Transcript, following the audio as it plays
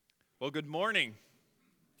Well, good morning.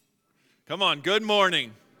 Come on, good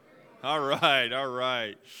morning. All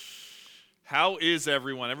right. How is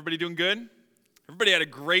everyone? Everybody doing good? Everybody had a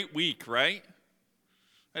great week, right?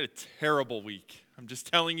 I had a terrible week. I'm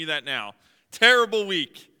just telling you that now. Terrible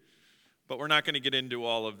week. But we're not going to get into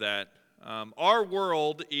all of that. Our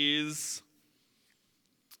world is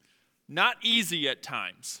not easy at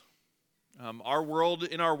times. In our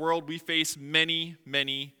world, we face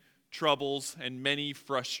many troubles and many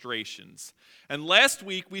frustrations. And last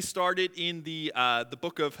week we started in the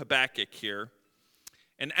book of Habakkuk here.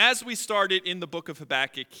 And as we started in the book of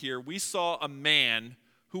Habakkuk here, we saw a man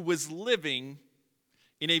who was living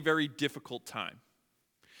in a very difficult time.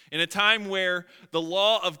 In a time where the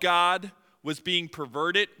law of God was being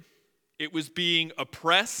perverted, it was being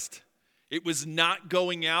oppressed, it was not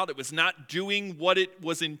going out, it was not doing what it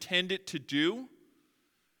was intended to do.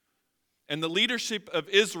 And the leadership of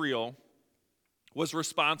Israel was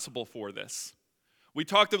responsible for this. We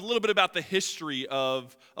talked a little bit about the history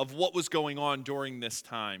of what was going on during this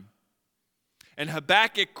time. And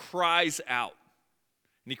Habakkuk cries out.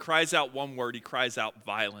 And he cries out one word, he cries out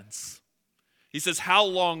violence. He says, "How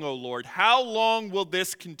long, O Lord? How long will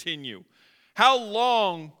this continue? How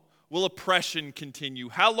long will oppression continue?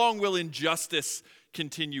 How long will injustice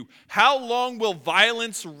continue? How long will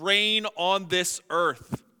violence reign on this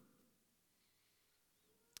earth?"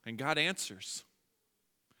 And God answers.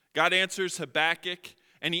 God answers Habakkuk,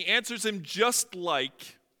 and he answers him just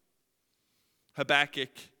like Habakkuk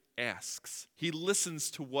asks. He listens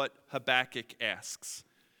to what Habakkuk asks,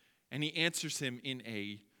 and he answers him in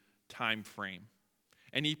a time frame.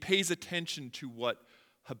 And he pays attention to what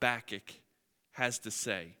Habakkuk has to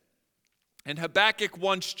say. And Habakkuk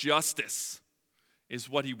wants justice, is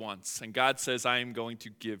what he wants. And God says, "I am going to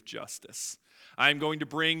give justice. I am going to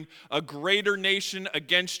bring a greater nation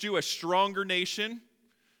against you, a stronger nation,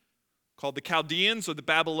 called the Chaldeans or the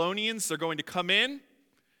Babylonians. They're going to come in,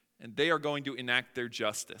 and they are going to enact their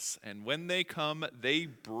justice. And when they come, they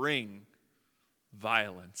bring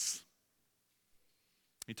violence."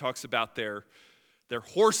 He talks about their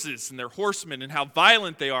horses and their horsemen and how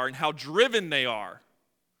violent they are and how driven they are.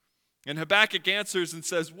 And Habakkuk answers and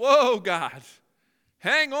says, "Whoa, God,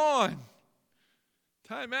 hang on.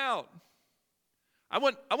 Time out. I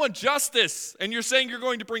want justice, and you're saying you're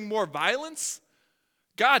going to bring more violence?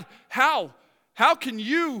 God, how? How can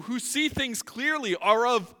you, who see things clearly, are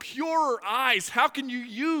of purer eyes, how can you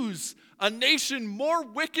use a nation more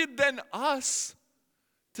wicked than us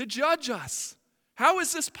to judge us? How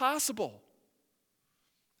is this possible?"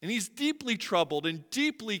 And he's deeply troubled and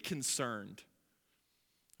deeply concerned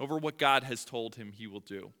over what God has told him he will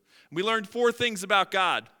do. We learned 4 things about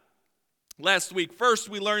God last week. First,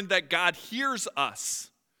 we learned that God hears us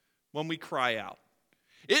when we cry out.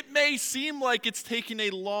 It may seem like it's taken a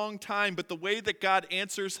long time, but the way that God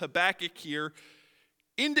answers Habakkuk here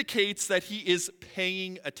indicates that he is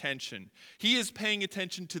paying attention. He is paying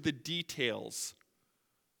attention to the details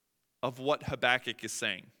of what Habakkuk is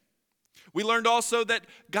saying. We learned also that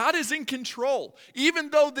God is in control.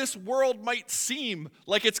 Even though this world might seem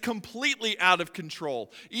like it's completely out of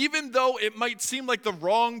control, even though it might seem like the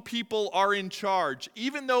wrong people are in charge,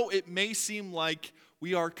 even though it may seem like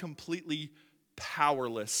we are completely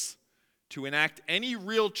powerless to enact any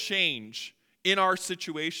real change in our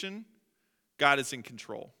situation, God is in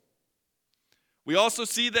control. We also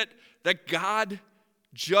see that God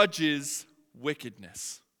judges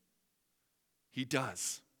wickedness. He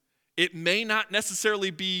does. It may not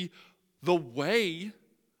necessarily be the way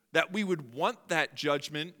that we would want that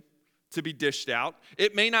judgment to be dished out.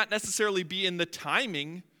 It may not necessarily be in the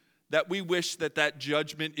timing that we wish that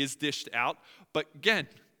judgment is dished out. But again,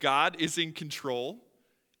 God is in control,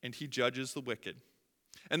 and he judges the wicked.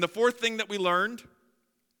 And the 4th thing that we learned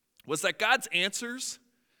was that God's answers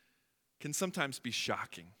can sometimes be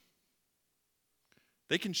shocking.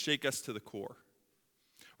 They can shake us to the core.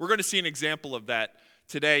 We're going to see an example of that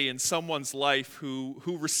today in someone's life who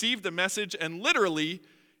received the message, and literally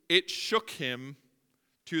it shook him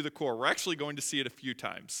to the core. We're actually going to see it a few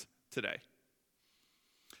times today.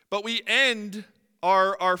 But we end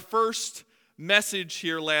our first message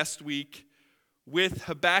here last week with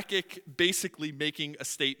Habakkuk basically making a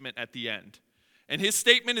statement at the end. And his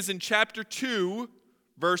statement is in chapter 2,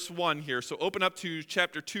 verse 1 here. So open up to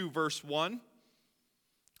chapter 2, verse 1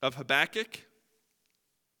 of Habakkuk.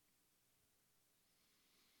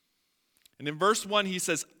 And in verse 1, he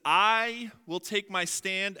says, "I will take my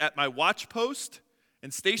stand at my watchpost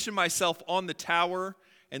and station myself on the tower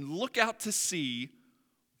and look out to see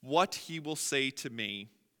what he will say to me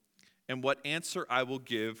and what answer I will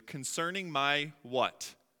give concerning my"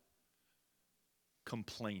 what?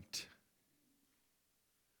 complaint.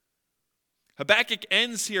 Habakkuk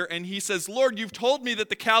ends here and he says, Lord, you've told me that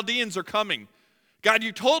the Chaldeans are coming. God,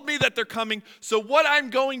 you told me that they're coming. So what I'm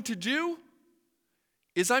going to do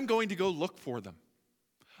is I'm going to go look for them.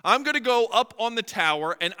 I'm going to go up on the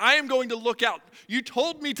tower and I am going to look out. You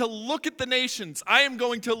told me to look at the nations. I am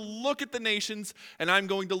going to look at the nations and I'm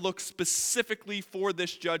going to look specifically for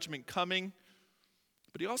this judgment coming.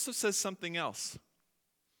 But he also says something else.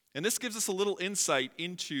 And this gives us a little insight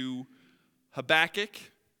into Habakkuk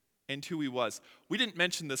and who he was. We didn't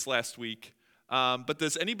mention this last week, but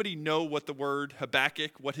does anybody know what the word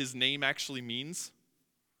Habakkuk, what his name actually means?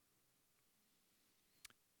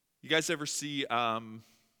 You guys ever see, I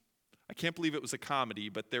can't believe it was a comedy,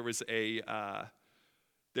 but there was a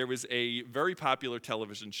very popular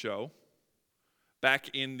television show back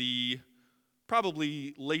in the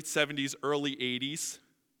probably late 70s, early 80s.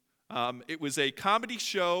 It was a comedy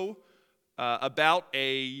show about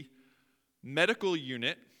a medical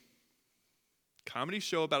unit. Comedy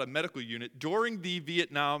show about a medical unit during the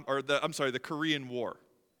the Korean War.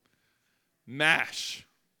 MASH.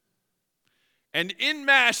 And in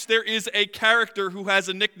MASH, there is a character who has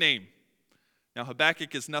a nickname. Now,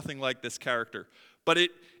 Habakkuk is nothing like this character, but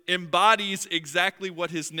it embodies exactly what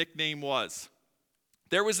his nickname was.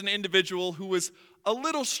 There was an individual who was a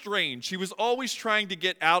little strange. He was always trying to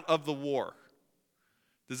get out of the war.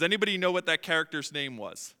 Does anybody know what that character's name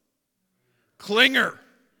was? Clinger.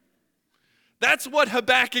 That's what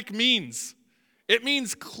Habakkuk means. It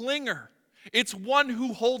means clinger. It's one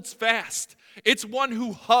who holds fast. It's one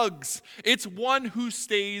who hugs. It's one who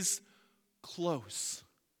stays close.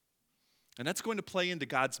 And that's going to play into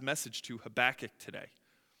God's message to Habakkuk today.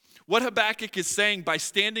 What Habakkuk is saying by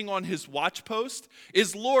standing on his watchpost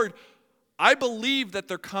is, Lord, I believe that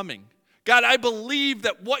they're coming. God, I believe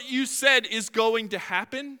that what you said is going to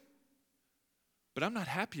happen, but I'm not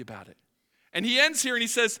happy about it. And he ends here and he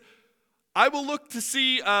says, I will look to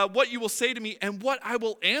see what you will say to me and what I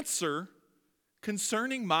will answer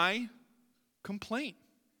concerning my complaint.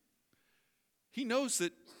 He knows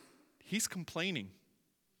that he's complaining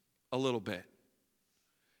a little bit.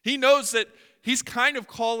 He knows that he's kind of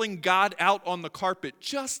calling God out on the carpet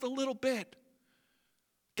just a little bit.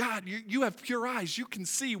 God, you have pure eyes. You can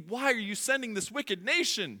see. Why are you sending this wicked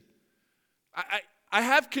nation? I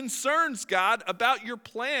have concerns, God, about your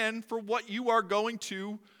plan for what you are going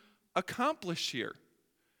to accomplish here.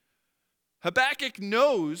 Habakkuk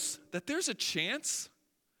knows that there's a chance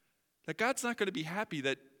that God's not going to be happy,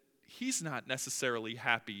 that he's not necessarily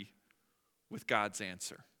happy with God's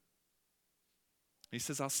answer. He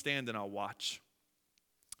says, I'll stand and I'll watch.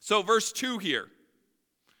 So verse 2 here.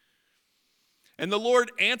 And the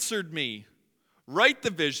Lord answered me, write the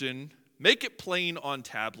vision, make it plain on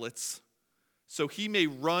tablets, so he may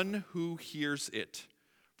run who hears it.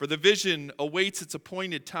 For the vision awaits its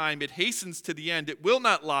appointed time. It hastens to the end. It will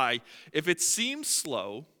not lie. If it seems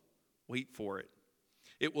slow, wait for it.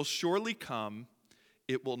 It will surely come.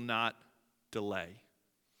 It will not delay.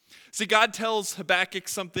 See, God tells Habakkuk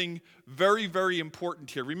something very, very important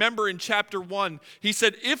here. Remember in chapter 1, he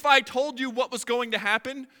said, if I told you what was going to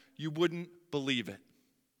happen, you wouldn't believe it.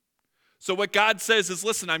 So what God says is,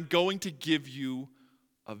 listen, I'm going to give you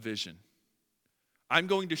a vision. I'm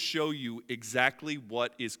going to show you exactly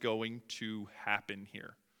what is going to happen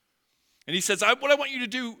here. And he says, what I want you to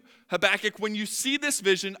do, Habakkuk, when you see this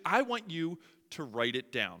vision, I want you to write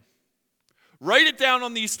it down. Write it down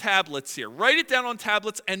on these tablets here. Write it down on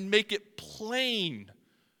tablets and make it plain.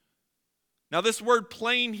 Now this word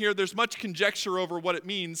plain here, there's much conjecture over what it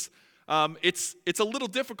means. It's a little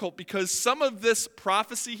difficult because some of this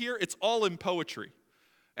prophecy here, it's all in poetry.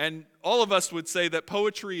 And all of us would say that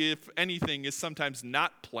poetry, if anything, is sometimes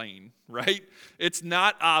not plain, right? It's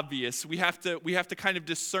not obvious. We have to kind of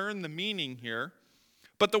discern the meaning here.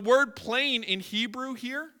 But the word plain in Hebrew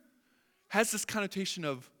here has this connotation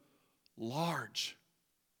of large,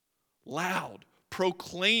 loud,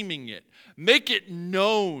 proclaiming it. Make it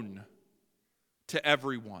known to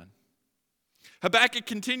everyone.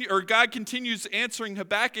 God continues answering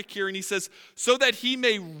Habakkuk here, and he says, so that he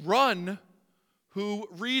may run who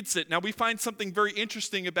reads it. Now we find something very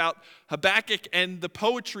interesting about Habakkuk and the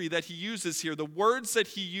poetry that he uses here, the words that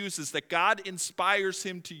he uses, that God inspires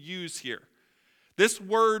him to use here. This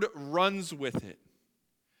word runs with it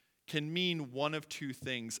can mean one of two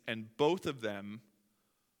things, and both of them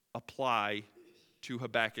apply to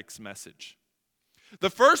Habakkuk's message. The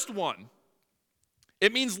first one,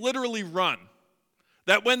 it means literally run.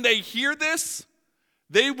 That when they hear this,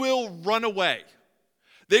 they will run away.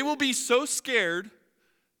 They will be so scared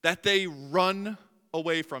that they run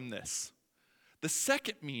away from this. The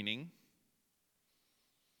second meaning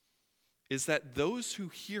is that those who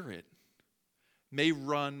hear it may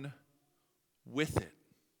run with it.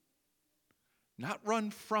 Not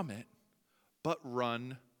run from it, but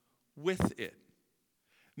run with it.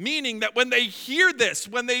 Meaning that when they hear this,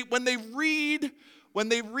 when they read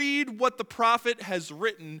what the prophet has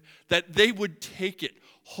written, that they would take it,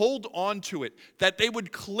 hold on to it, that they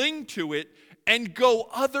would cling to it and go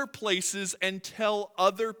other places and tell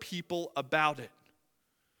other people about it.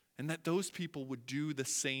 And that those people would do the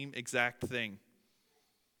same exact thing,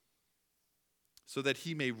 so that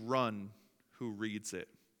he may run who reads it.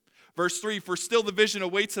 Verse 3, for still the vision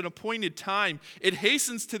awaits an appointed time. It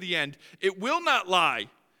hastens to the end. It will not lie.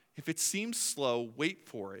 If it seems slow, wait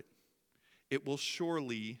for it. It will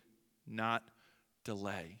surely not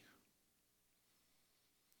delay.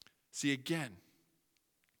 See, again,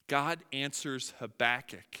 God answers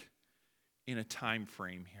Habakkuk in a time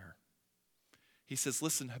frame here. He says,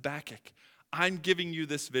 listen, Habakkuk, I'm giving you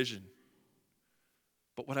this vision.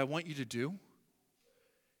 But what I want you to do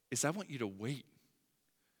is I want you to wait.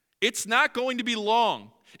 It's not going to be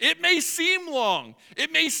long. It may seem long.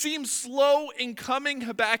 It may seem slow in coming,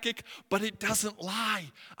 Habakkuk, but it doesn't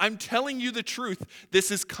lie. I'm telling you the truth.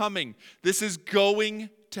 This is coming. This is going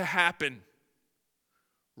to happen.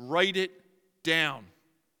 Write it down.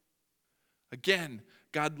 Again,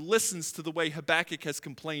 God listens to the way Habakkuk has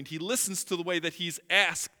complained. He listens to the way that he's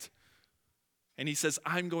asked. And he says,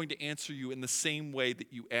 I'm going to answer you in the same way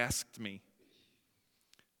that you asked me.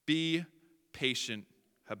 Be patient,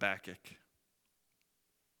 Habakkuk.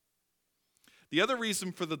 The other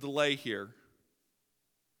reason for the delay here,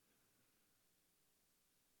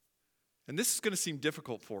 and this is going to seem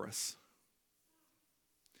difficult for us,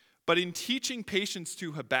 but in teaching patience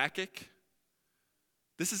to Habakkuk,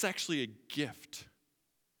 this is actually a gift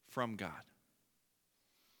from God.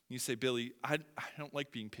 You say, Billy, I don't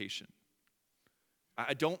like being patient.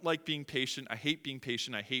 I don't like being patient. I hate being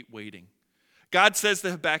patient. I hate waiting. God says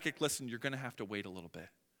to Habakkuk, listen, you're going to have to wait a little bit.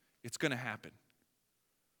 It's going to happen.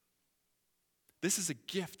 This is a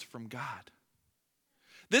gift from God.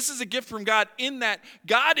 This is a gift from God in that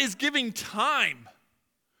God is giving time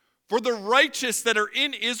for the righteous that are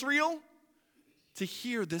in Israel to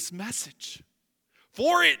hear this message,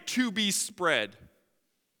 for it to be spread.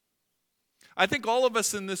 I think all of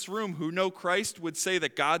us in this room who know Christ would say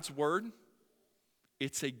that God's word,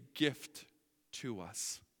 it's a gift to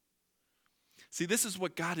us. See, this is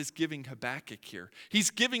what God is giving Habakkuk here. He's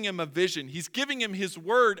giving him a vision. He's giving him his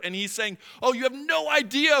word, and he's saying, oh, you have no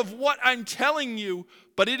idea of what I'm telling you,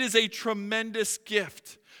 but it is a tremendous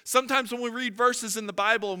gift. Sometimes when we read verses in the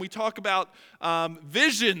Bible and we talk about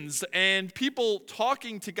visions and people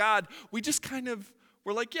talking to God, we just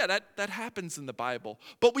we're like, yeah, that happens in the Bible.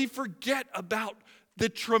 But we forget about the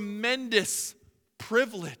tremendous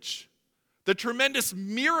privilege, the tremendous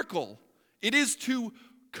miracle it is to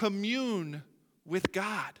commune with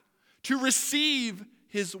God, to receive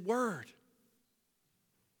his word.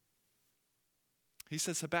 He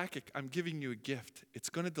says, Habakkuk, I'm giving you a gift. It's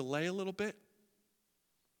going to delay a little bit,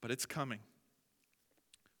 but it's coming.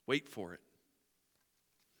 Wait for it.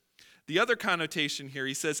 The other connotation here,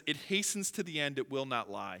 he says, it hastens to the end, it will not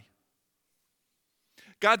lie.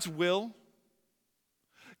 God's will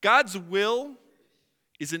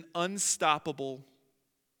is an unstoppable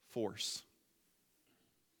force.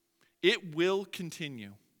 It will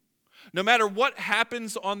continue. No matter what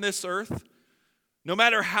happens on this earth, no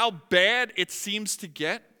matter how bad it seems to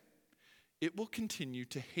get, it will continue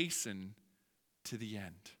to hasten to the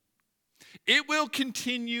end. It will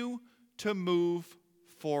continue to move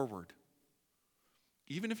forward.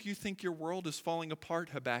 Even if you think your world is falling apart,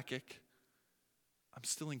 Habakkuk, I'm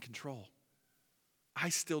still in control. I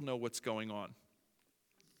still know what's going on.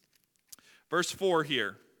 Verse 4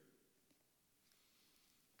 here.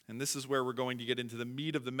 And this is where we're going to get into the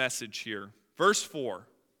meat of the message here. Verse 4.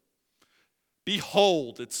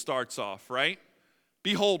 Behold, it starts off, right?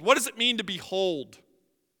 Behold. What does it mean to behold?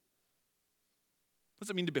 What does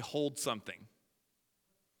it mean to behold something?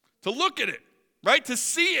 To look at it, right? To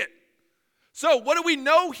see it. So what do we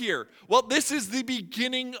know here? Well, this is the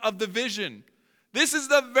beginning of the vision. This is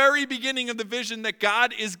the very beginning of the vision that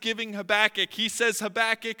God is giving Habakkuk. He says,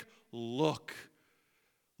 Habakkuk, look.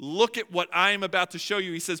 Look at what I am about to show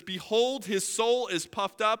you. He says, behold, his soul is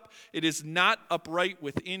puffed up. It is not upright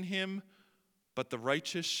within him, but the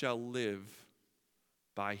righteous shall live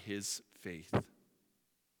by his faith.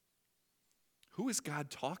 Who is God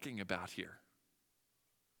talking about here?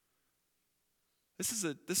 This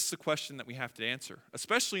is a question that we have to answer,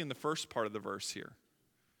 especially in the first part of the verse here.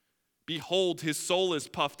 Behold, his soul is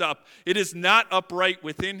puffed up. It is not upright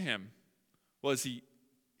within him. Well, is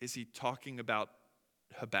he talking about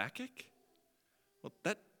Habakkuk? Well,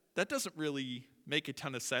 that doesn't really make a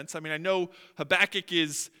ton of sense. I mean, I know Habakkuk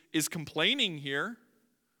is complaining here,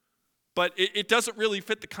 but it doesn't really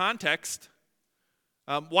fit the context.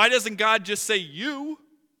 Why doesn't God just say you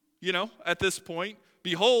at this point?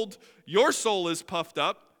 Behold, your soul is puffed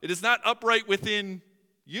up. It is not upright within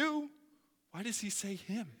you. Why does he say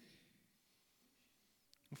him?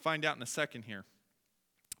 We'll find out in a second here.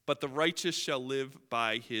 But the righteous shall live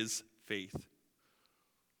by his faith.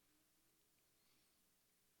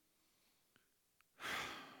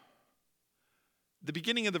 The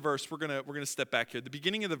beginning of the verse, we're gonna step back here. The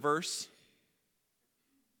beginning of the verse,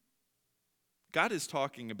 God is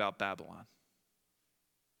talking about Babylon.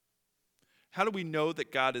 How do we know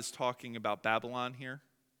that God is talking about Babylon here?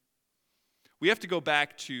 We have to go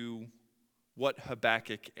back to what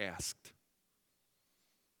Habakkuk asked.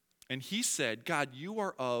 And he said, God, you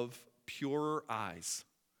are of purer eyes.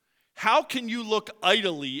 How can you look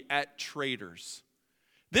idly at traitors?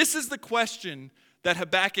 This is the question that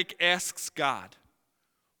Habakkuk asks God.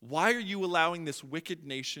 Why are you allowing this wicked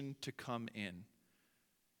nation to come in?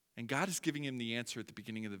 And God is giving him the answer at the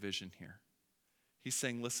beginning of the vision here. He's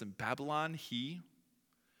saying, listen, Babylon,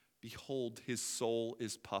 behold, his soul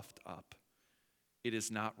is puffed up. It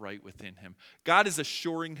is not right within him. God is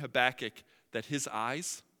assuring Habakkuk that his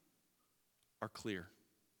eyes are clear.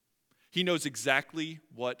 He knows exactly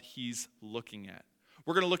what he's looking at.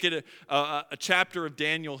 We're going to look at a chapter of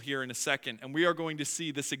Daniel here in a second, and we are going to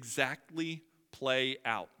see this exactly play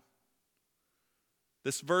out.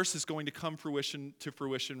 This verse is going to come to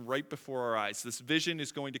fruition right before our eyes. This vision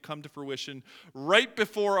is going to come to fruition right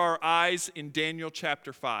before our eyes in Daniel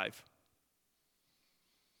chapter 5.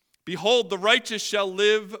 Behold, the righteous shall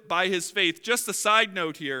live by his faith. Just a side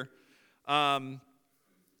note here.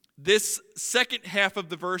 This second half of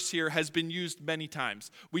the verse here has been used many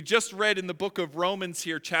times. We just read in the book of Romans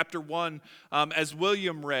here, chapter 1, as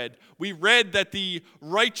William read. We read that the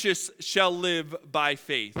righteous shall live by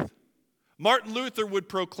faith. Martin Luther would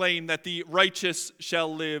proclaim that the righteous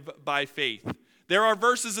shall live by faith. There are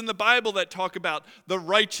verses in the Bible that talk about the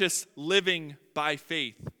righteous living by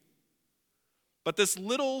faith. But this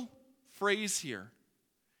little phrase here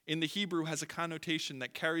in the Hebrew has a connotation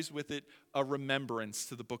that carries with it a remembrance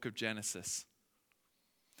to the book of Genesis.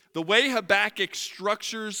 The way Habakkuk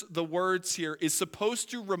structures the words here is supposed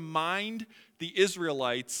to remind the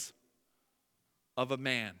Israelites of a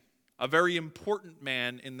man, a very important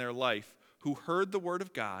man in their life, who heard the word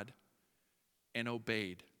of God and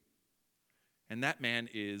obeyed. And that man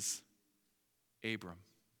is Abraham.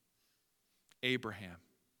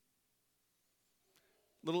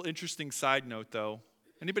 Little interesting side note, though.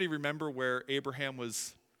 Anybody remember where Abraham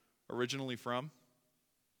was originally from?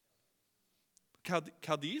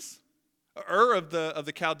 Chaldees? Ur of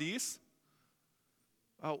the Chaldees?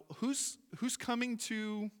 Oh, who's coming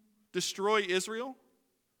to destroy Israel?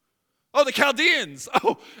 Oh, the Chaldeans.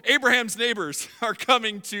 Oh, Abraham's neighbors are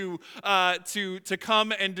coming to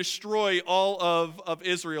come and destroy all of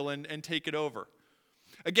Israel and take it over.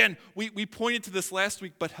 Again, we pointed to this last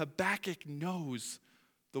week, but Habakkuk knows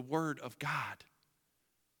the word of God.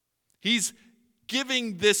 He's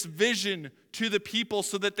giving this vision to the people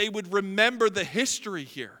so that they would remember the history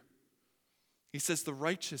here. He says, the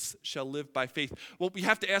righteous shall live by faith. Well, we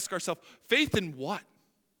have to ask ourselves, faith in what?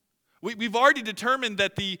 We've already determined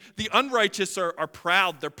that the unrighteous are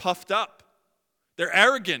proud, they're puffed up, they're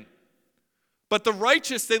arrogant. But the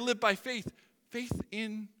righteous, they live by faith. Faith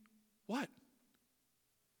in what?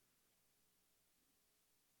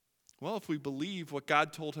 Well, if we believe what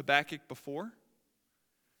God told Habakkuk before,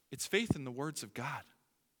 it's faith in the words of God.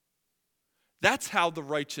 That's how the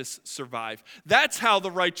righteous survive. That's how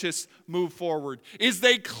the righteous move forward, is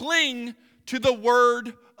they cling to the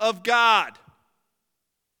word of God.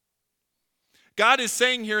 God is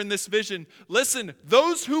saying here in this vision, listen,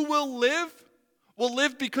 those who will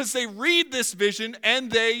live because they read this vision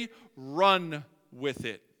and they run with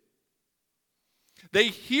it. They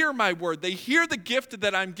hear my word. They hear the gift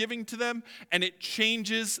that I'm giving to them, and it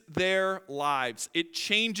changes their lives. It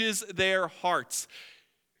changes their hearts.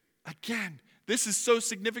 Again, this is so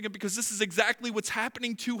significant because this is exactly what's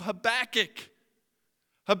happening to Habakkuk.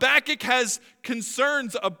 Habakkuk has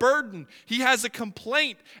concerns, a burden. He has a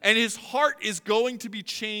complaint, and his heart is going to be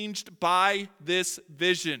changed by this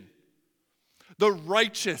vision. The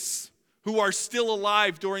righteous who are still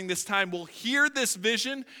alive during this time will hear this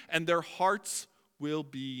vision, and their hearts will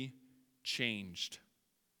be changed.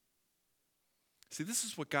 See, this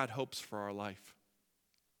is what God hopes for our life.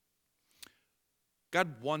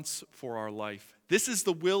 God wants for our life. This is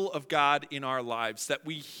the will of God in our lives, that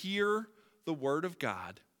we hear the word of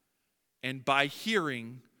God, and by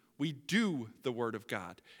hearing, we do the Word of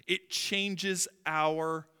God. It changes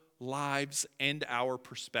our lives and our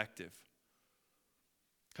perspective.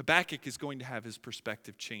 Habakkuk is going to have his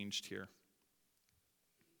perspective changed here.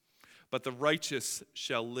 But the righteous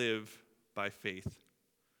shall live by faith.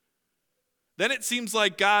 Then it seems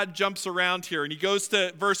like God jumps around here and he goes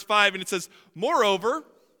to verse 5 and it says, moreover,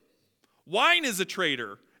 wine is a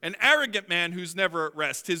traitor, an arrogant man who's never at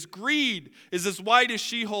rest. His greed is as wide as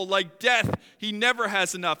Sheol, like death. He never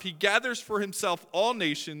has enough. He gathers for himself all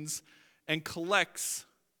nations and collects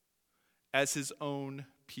as his own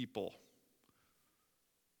people.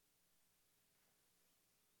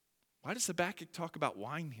 Why does Habakkuk talk about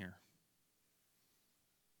wine here?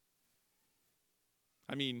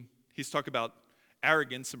 I mean, he's talking about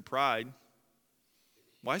arrogance and pride.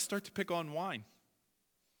 Why start to pick on wine?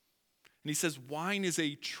 And he says wine is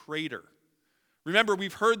a traitor. Remember,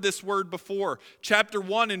 we've heard this word before. Chapter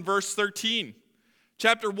 1 and verse 13.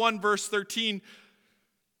 Chapter 1, verse 13.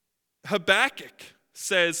 Habakkuk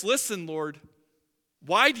says, listen, Lord,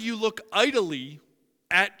 why do you look idly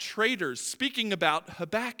at traitors? Speaking about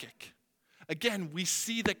Habakkuk. Again, we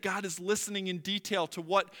see that God is listening in detail to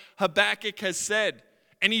what Habakkuk has said.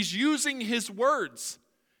 And he's using his words.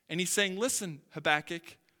 And he's saying, listen,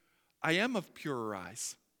 Habakkuk, I am of purer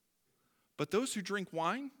eyes. But those who drink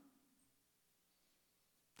wine,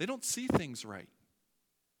 they don't see things right.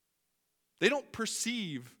 They don't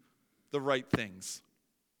perceive the right things.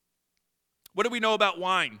 What do we know about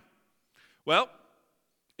wine? Well,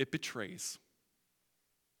 it betrays.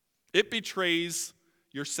 It betrays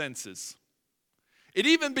your senses. It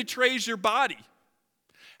even betrays your body.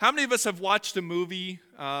 How many of us have watched a movie,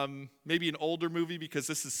 maybe an older movie, because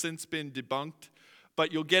this has since been debunked,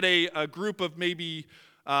 but you'll get a group of maybe,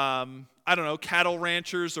 cattle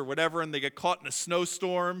ranchers or whatever, and they get caught in a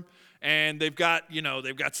snowstorm, and they've got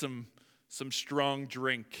some strong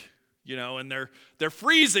drink, and they're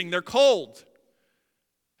freezing, they're cold.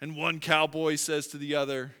 And one cowboy says to the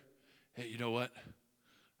other, hey, you know what?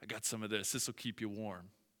 I got some of this. This will keep you warm.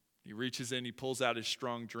 He reaches in, he pulls out his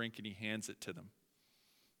strong drink, and he hands it to them.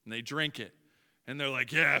 And they drink it. And they're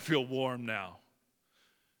like, yeah, I feel warm now.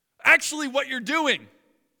 Actually, what you're doing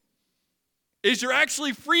is you're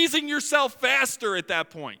actually freezing yourself faster at that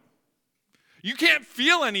point. You can't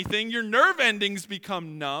feel anything. Your nerve endings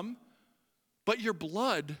become numb. But your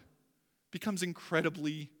blood becomes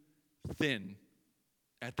incredibly thin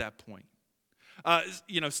at that point.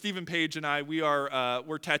 Stephen Page and I,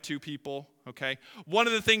 we're tattoo people, okay? One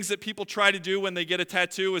of the things that people try to do when they get a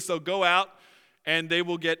tattoo is they'll go out and they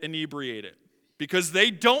will get inebriated because they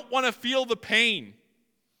don't want to feel the pain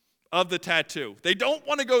of the tattoo. They don't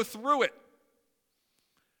want to go through it.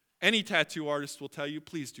 Any tattoo artist will tell you,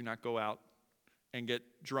 please do not go out and get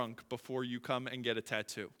drunk before you come and get a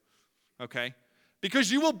tattoo, okay?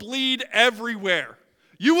 Because you will bleed everywhere.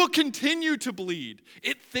 You will continue to bleed.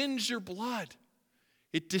 It thins your blood.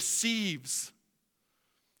 It deceives.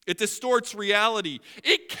 It distorts reality.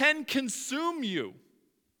 It can consume you.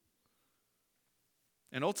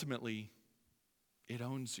 And ultimately, it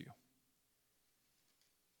owns you.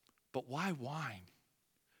 But why wine?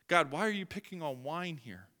 God, why are you picking on wine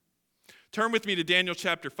here? Turn with me to Daniel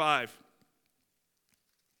chapter 5.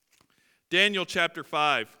 Daniel chapter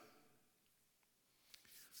 5.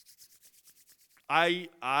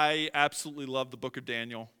 I absolutely love the book of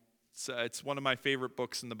Daniel. It's one of my favorite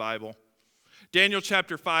books in the Bible. Daniel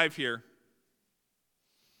chapter 5 here.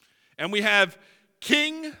 And we have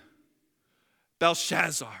King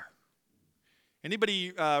Belshazzar.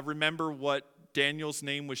 Anybody remember what Daniel's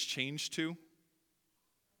name was changed to?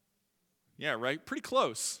 Yeah, right? Pretty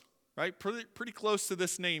close, right? Pretty close to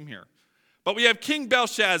this name here. But we have King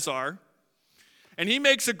Belshazzar, and he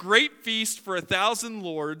makes a great feast for 1,000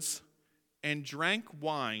 lords and drank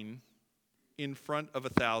wine in front of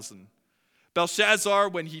 1,000. Belshazzar,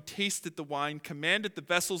 when he tasted the wine, commanded the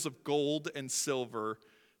vessels of gold and silver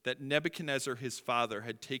that Nebuchadnezzar his father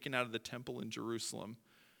had taken out of the temple in Jerusalem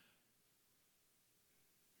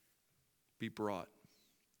be brought,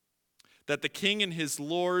 that the king and his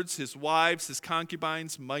lords, his wives, his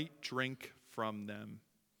concubines might drink from them.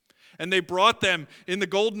 And they brought them in the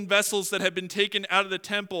golden vessels that had been taken out of the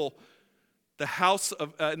temple, in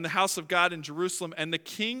the house of God in Jerusalem. And the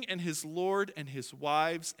king and his lord and his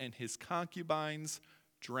wives and his concubines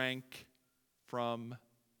drank from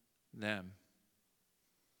them.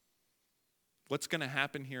 What's going to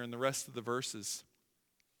happen here in the rest of the verses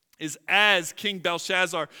is as King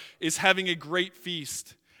Belshazzar is having a great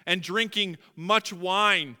feast and drinking much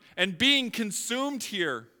wine and being consumed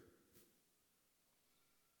here,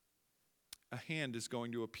 a hand is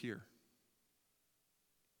going to appear.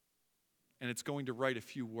 and it's going to write a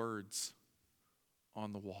few words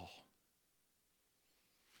on the wall.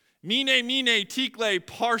 Mene, mene, tekel,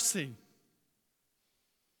 parsin.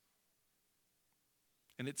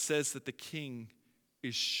 And it says that the king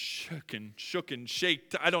is shooken,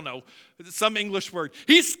 shaked, I don't know, some English word.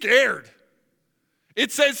 He's scared.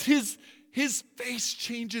 It says his face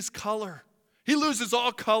changes color. He loses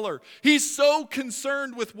all color. He's so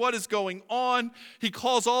concerned with what is going on. He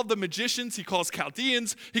calls all the magicians. He calls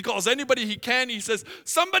Chaldeans. He calls anybody he can. He says,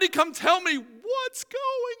 somebody come tell me what's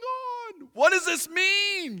going on. What does this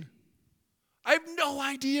mean? I have no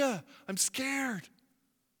idea. I'm scared.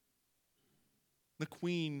 The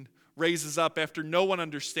queen raises up after no one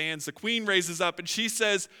understands. The queen raises up and she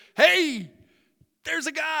says, hey, there's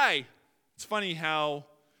a guy. It's funny how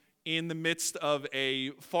in the midst of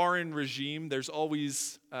a foreign regime, there's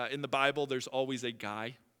always, in the Bible, there's always a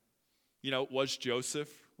guy. You know, it was Joseph,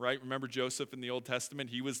 right? Remember Joseph in the Old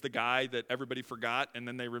Testament? He was the guy that everybody forgot and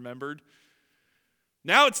then they remembered.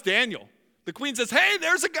 Now it's Daniel. The queen says, hey,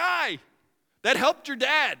 there's a guy that helped your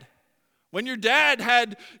dad. When your dad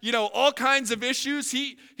had, all kinds of issues,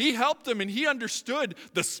 he helped him and he understood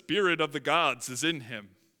the spirit of the gods is in him.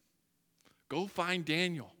 Go find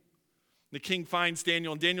Daniel. The king finds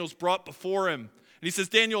Daniel, and Daniel's brought before him. And he says,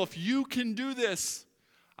 Daniel, if you can do this,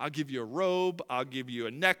 I'll give you a robe, I'll give you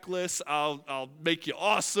a necklace, I'll make you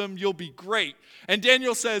awesome, you'll be great. And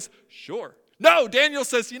Daniel says, sure. No, Daniel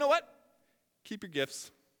says, you know what? Keep your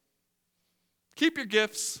gifts. Keep your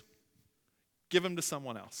gifts. Give them to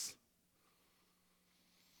someone else.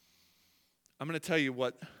 I'm going to tell you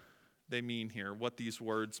what they mean here, what these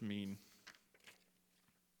words mean.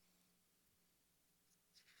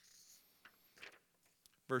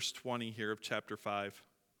 Verse 20 here of chapter 5.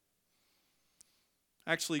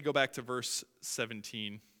 Actually, go back to verse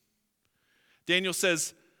 17. Daniel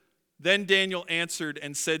says, then Daniel answered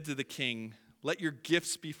and said to the king, let your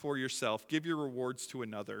gifts be for yourself. Give your rewards to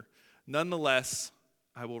another. Nonetheless,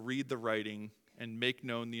 I will read the writing and make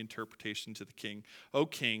known the interpretation to the king. O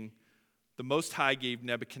king, the Most High gave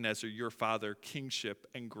Nebuchadnezzar, your father, kingship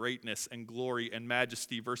and greatness and glory and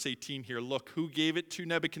majesty. Verse 18 here, look, who gave it to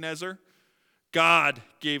Nebuchadnezzar? God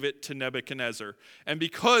gave it to Nebuchadnezzar. And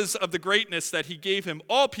because of the greatness that he gave him,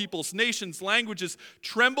 all peoples, nations, languages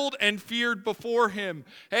trembled and feared before him.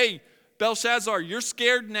 Hey, Belshazzar, you're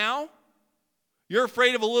scared now? You're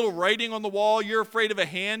afraid of a little writing on the wall? You're afraid of a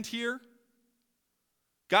hand here?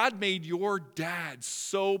 God made your dad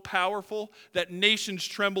so powerful that nations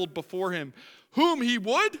trembled before him. Whom he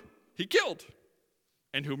would, he killed.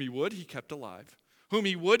 And whom he would, he kept alive. Whom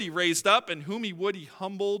he would, he raised up. And whom he would, he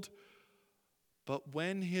humbled. But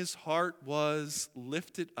when his heart was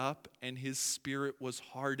lifted up and his spirit was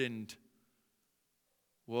hardened.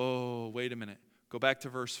 Whoa, wait a minute. Go back to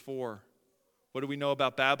verse 4. What do we know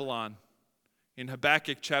about Babylon? In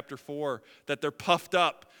Habakkuk chapter 4, that they're puffed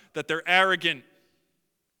up, that they're arrogant.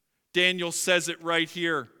 Daniel says it right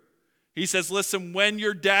here. He says, listen, when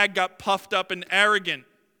your dad got puffed up and arrogant,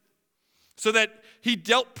 so that he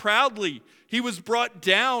dealt proudly, he was brought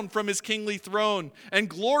down from his kingly throne, and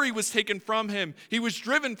glory was taken from him. He was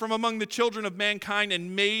driven from among the children of mankind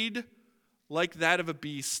and made like that of a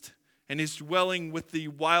beast, and his dwelling with the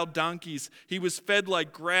wild donkeys. He was fed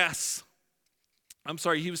grass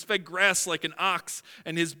like an ox,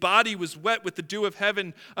 and his body was wet with the dew of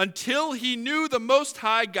heaven, until he knew the Most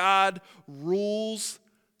High God rules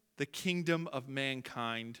the kingdom of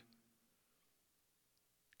mankind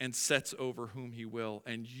and sets over whom he will.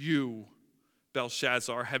 And you,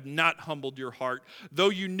 Belshazzar, have not humbled your heart, though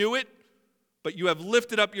you knew it, but you have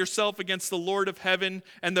lifted up yourself against the Lord of heaven,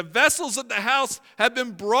 and the vessels of the house have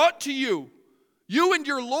been brought to you. You and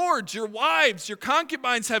your lords, your wives, your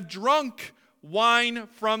concubines have drunk wine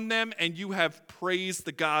from them, and you have praised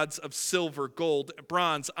the gods of silver, gold,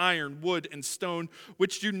 bronze, iron, wood, and stone,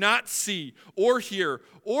 which do not see or hear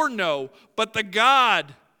or know, but the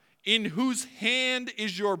God in whose hand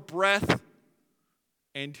is your breath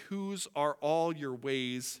and whose are all your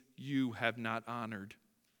ways you have not honored.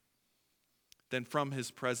 Then from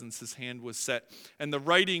his presence his hand was set, and the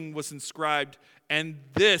writing was inscribed, and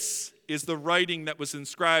this is the writing that was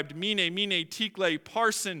inscribed, Mene, mene, tekel,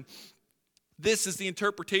 parsin. This is the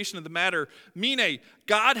interpretation of the matter. Mene,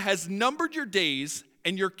 God has numbered your days,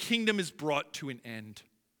 and your kingdom is brought to an end.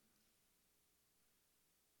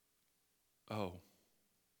 Oh.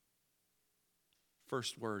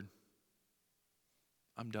 First word.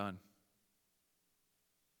 I'm done.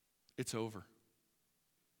 It's over.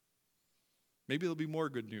 Maybe there'll be more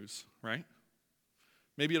good news, right?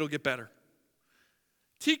 Maybe it'll get better.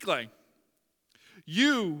 Tekel,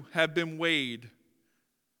 you have been weighed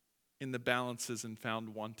in the balances and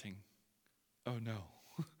found wanting. Oh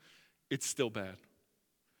no, it's still bad.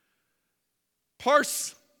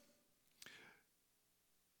 Parse.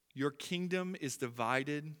 Your kingdom is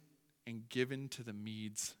divided and given to the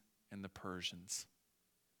Medes and the Persians.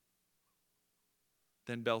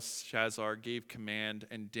 Then Belshazzar gave command,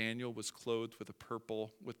 and Daniel was clothed with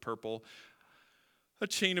purple. A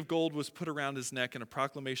chain of gold was put around his neck, and a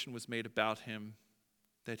proclamation was made about him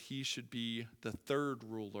that he should be the third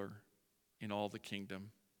ruler in all the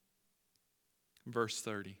kingdom. Verse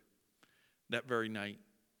 30. That very night,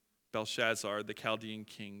 Belshazzar, the Chaldean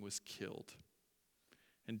king, was killed.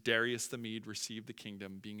 And Darius the Mede received the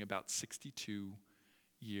kingdom, being about 62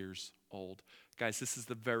 years old. Guys, this is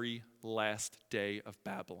the very last day of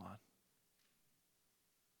Babylon.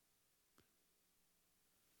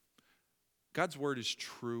 God's word is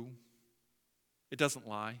true. It doesn't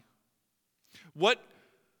lie. What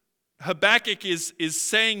Habakkuk is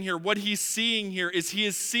saying here, what he's seeing here, is he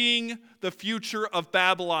is seeing the future of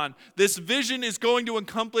Babylon. This vision is going to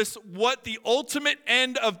encompass what the ultimate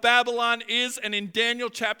end of Babylon is, and in Daniel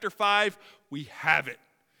chapter 5, we have it.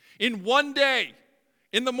 In one day,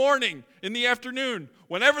 in the morning, in the afternoon,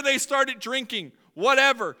 whenever they started drinking,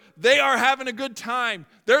 whatever, they are having a good time.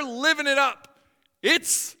 They're living it up.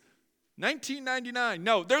 It's 1999.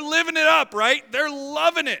 No, they're living it up, right? They're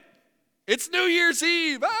loving it. It's New Year's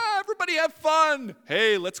Eve. Everybody have fun.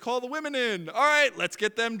 Hey, let's call the women in. All right, let's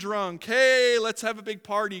get them drunk. Hey, let's have a big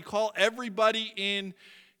party. Call everybody in.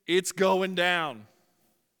 It's going down.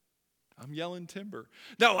 I'm yelling timber.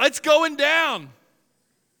 No, it's going down.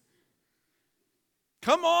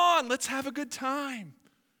 Come on, let's have a good time.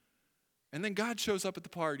 And then God shows up at the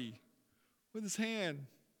party with his hand.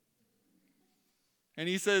 And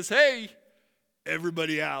he says, hey,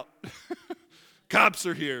 everybody out. Cops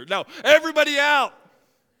are here. No, everybody out.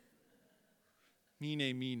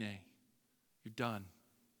 Mene, you're done.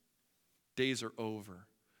 Days are over.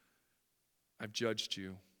 I've judged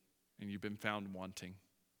you, and you've been found wanting.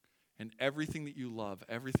 And everything that you love,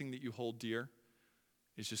 everything that you hold dear,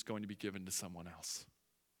 is just going to be given to someone else.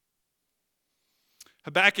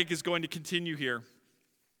 Habakkuk is going to continue here,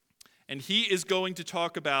 and he is going to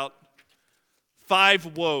talk about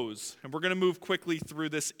 5 woes. And we're going to move quickly through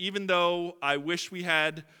this, even though I wish we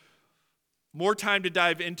had more time to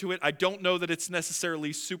dive into it. I don't know that it's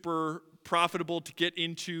necessarily super profitable to get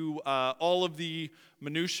into all of the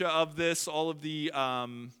minutia of this, all of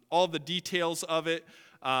the details of it.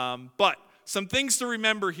 But some things to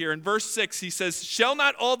remember here. In verse 6, he says, shall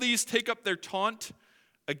not all these take up their taunt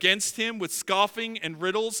against him with scoffing and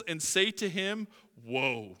riddles and say to him,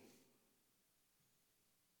 woe.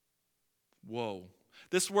 Woe.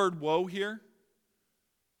 This word woe here,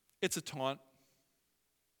 it's a taunt.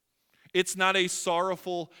 It's not a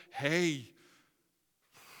sorrowful, hey,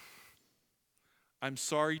 I'm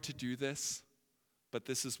sorry to do this, but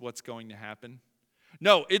this is what's going to happen.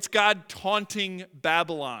 No, it's God taunting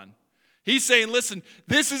Babylon. He's saying, listen,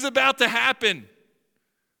 this is about to happen.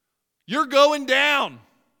 You're going down.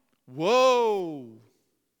 Woe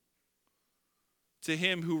to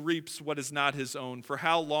him who reaps what is not his own. For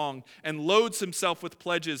how long? And loads himself with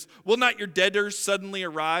pledges. Will not your debtors suddenly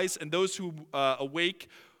arise, and those who awake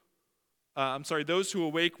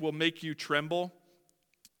will make you tremble?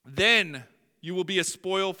 Then you will be a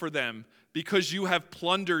spoil for them, because you have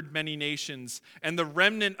plundered many nations, and the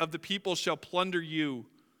remnant of the people shall plunder you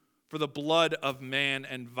for the blood of man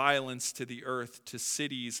and violence to the earth, to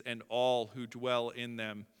cities and all who dwell in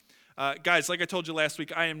them. Guys, like I told you last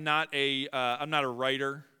week, I'm not a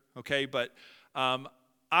writer, okay? But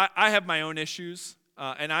I have my own issues,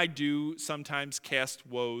 and I do sometimes cast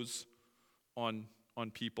woes on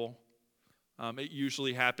people. It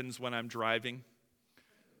usually happens when I'm driving.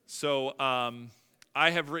 So I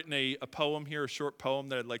have written a poem here, a short poem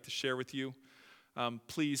that I'd like to share with you.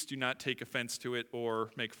 Please do not take offense to it or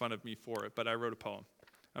make fun of me for it, but I wrote a poem.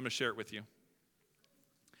 I'm going to share it with you.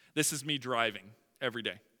 This is me driving every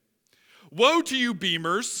day. Woe to you,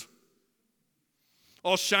 beamers,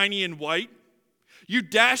 all shiny and white. You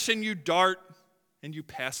dash and you dart, and you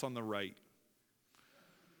pass on the right.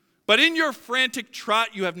 But in your frantic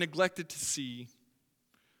trot you have neglected to see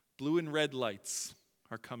blue and red lights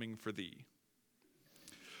are coming for thee.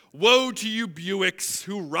 Woe to you, Buicks,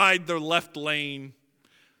 who ride the left lane.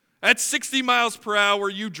 At 60 miles per hour,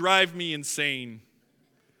 you drive me insane.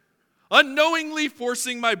 Unknowingly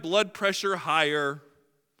forcing my blood pressure higher,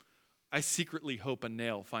 I secretly hope a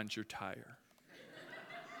nail finds your tire.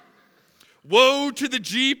 Woe to the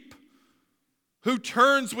Jeep, who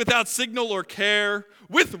turns without signal or care,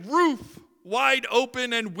 with roof wide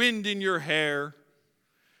open and wind in your hair.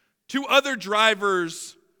 To other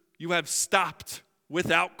drivers you have stopped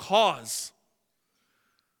without cause.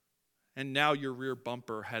 and now your rear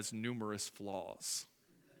bumper has numerous flaws.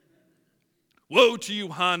 Woe to you,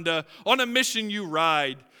 Honda, on a mission you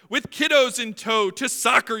ride, with kiddos in tow, to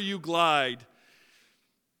soccer you glide.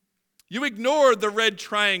 You ignore the red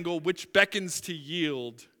triangle which beckons to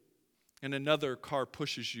yield, and another car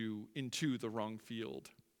pushes you into the wrong field.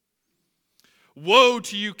 Woe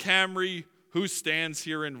to you, Camry, who stands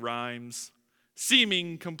here and rhymes,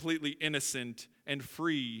 seeming completely innocent and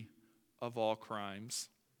free of all crimes.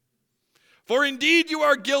 For indeed you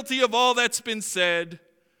are guilty of all that's been said.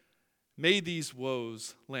 May these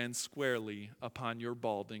woes land squarely upon your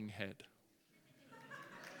balding head.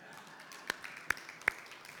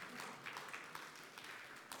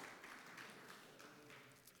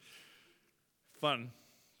 Fun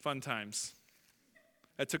times.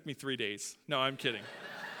 That took me 3 days. No, I'm kidding.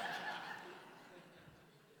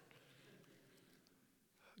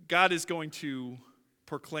 God is going to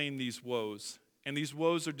proclaim these woes, and these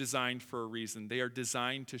woes are designed for a reason. They are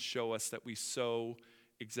designed to show us that we sow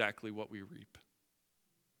exactly what we reap.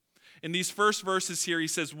 In these first verses here, he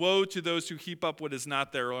says, woe to those who heap up what is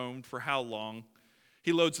not their own, for how long?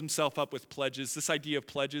 He loads himself up with pledges. This idea of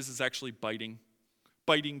pledges is actually biting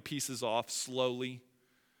pieces off slowly.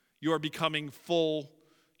 You are becoming full.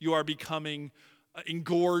 You are becoming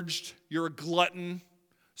engorged. You're a glutton,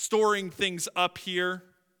 storing things up here.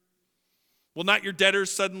 Will not your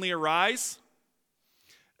debtors suddenly arise?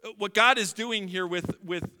 What God is doing here with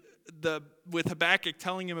Habakkuk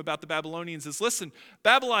telling him about the Babylonians is, listen,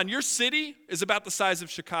 Babylon, your city is about the size of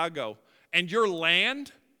Chicago, and your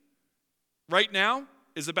land right now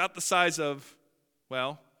is about the size of,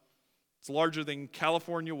 well, it's larger than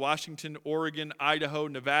California, Washington, Oregon, Idaho,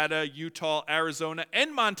 Nevada, Utah, Arizona,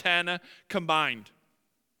 and Montana combined.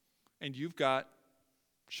 And you've got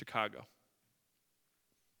Chicago.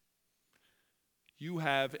 You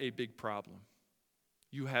have a big problem.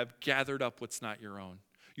 You have gathered up what's not your own.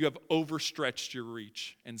 You have overstretched your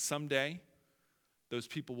reach. And someday, those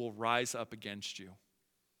people will rise up against you.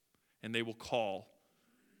 And they will call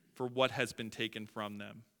for what has been taken from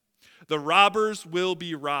them. The robbers will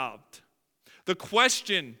be robbed. The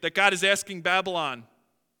question that God is asking Babylon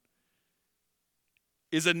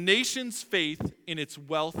is a nation's faith in its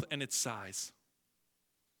wealth and its size.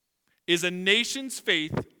 Is a nation's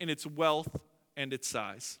faith in its wealth and its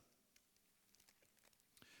size.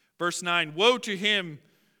 Verse 9, woe to him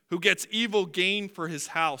who gets evil gain for his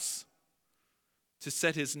house, to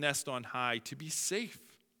set his nest on high, to be safe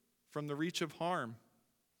from the reach of harm.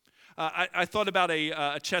 I thought about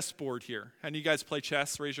a chessboard here. Any of you guys play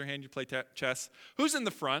chess? Raise your hand, you play chess. Who's in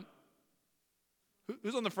the front?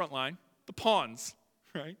 Who's on the front line? The pawns,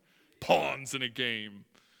 right? Pawns in a game.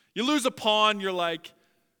 You lose a pawn, you're like,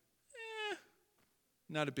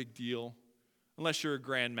 not a big deal. Unless you're a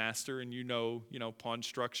grandmaster and you know pawn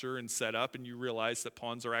structure and setup, and you realize that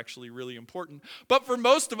pawns are actually really important. But for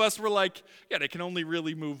most of us, we're like, yeah, they can only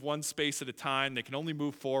really move one space at a time. They can only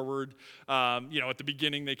move forward. At the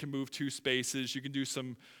beginning, they can move 2 spaces. You can do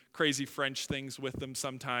some crazy French things with them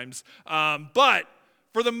sometimes. But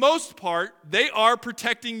for the most part, they are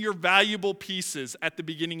protecting your valuable pieces at the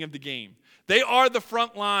beginning of the game. They are the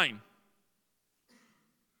front line.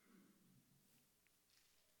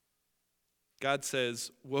 God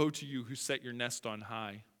says, woe to you who set your nest on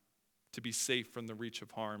high, to be safe from the reach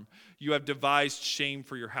of harm. You have devised shame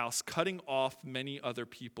for your house, cutting off many other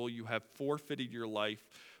people. You have forfeited your life,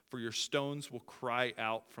 for your stones will cry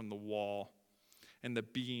out from the wall, and the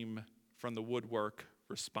beam from the woodwork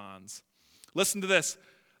responds. Listen to this.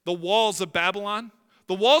 The walls of Babylon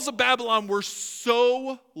were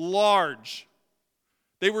so large,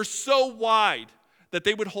 they were so wide, that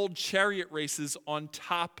they would hold chariot races on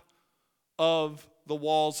top of the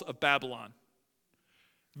walls of Babylon.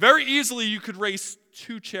 Very easily you could race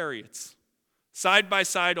 2 chariots side by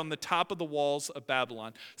side on the top of the walls of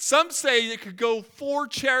Babylon. Some say it could go 4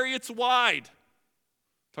 chariots wide.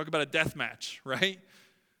 Talk about a death match, right?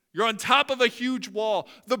 You're on top of a huge wall.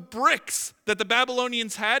 The bricks that the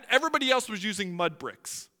Babylonians had, everybody else was using mud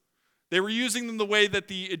bricks. They were using them the way that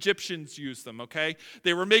the Egyptians used them, okay?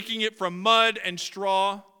 They were making it from mud and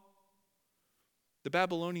straw. The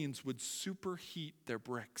Babylonians would superheat their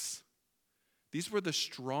bricks. These were the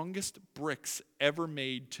strongest bricks ever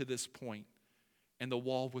made to this point, and the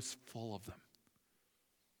wall was full of them.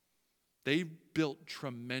 They built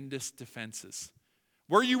tremendous defenses.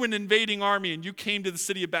 Were you an invading army and you came to the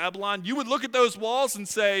city of Babylon, you would look at those walls and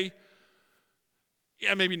say,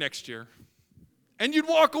 yeah, maybe next year. And you'd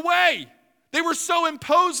walk away. They were so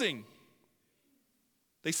imposing.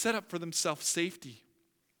 They set up for themselves safety.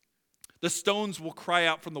 The stones will cry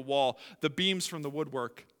out from the wall, the beams from the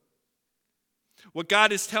woodwork. What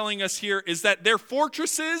God is telling us here is that their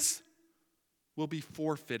fortresses will be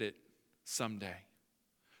forfeited someday.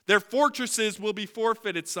 Their fortresses will be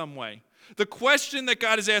forfeited some way. The question that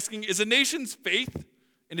God is asking is a nation's faith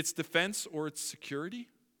in its defense or its security?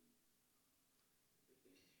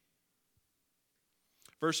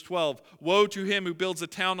 Verse 12, woe to him who builds a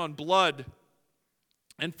town on blood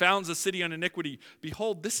and founds a city on iniquity.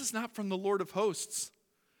 Behold, this is not from the Lord of hosts,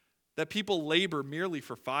 that people labor merely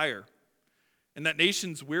for fire, and that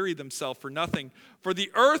nations weary themselves for nothing. For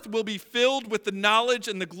the earth will be filled with the knowledge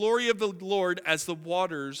and the glory of the Lord as the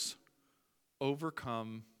waters cover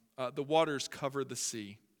the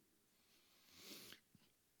sea.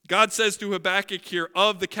 God says to Habakkuk here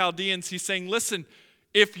of the Chaldeans, he's saying, listen,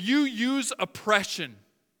 if you use oppression,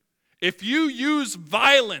 if you use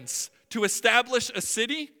violence to establish a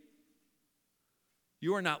city,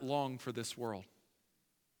 you are not long for this world.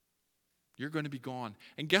 You're going to be gone.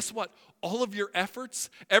 And guess what? All of your efforts,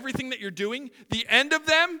 everything that you're doing, the end of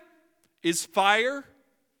them is fire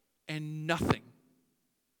and nothing.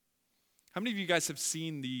 How many of you guys have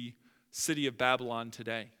seen the city of Babylon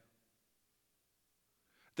today?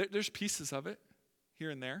 There's pieces of it here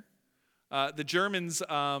and there. The Germans,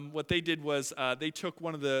 what they did was they took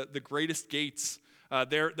one of the greatest gates.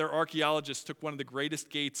 Their archaeologists took one of the greatest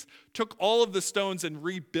gates, took all of the stones and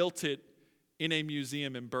rebuilt it in a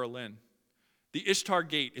museum in Berlin. The Ishtar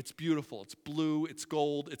Gate, it's beautiful. It's blue, it's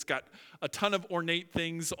gold, it's got a ton of ornate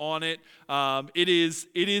things on it. It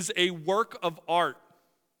is a work of art.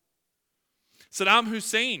 Saddam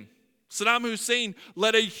Hussein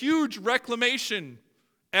led a huge reclamation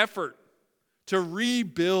effort to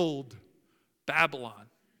rebuild Babylon.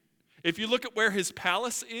 If you look at where his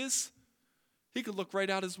palace is, he could look right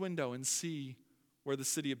out his window and see where the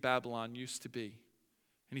city of Babylon used to be.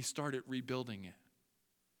 And he started rebuilding it.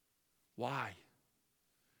 Why?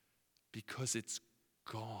 Because it's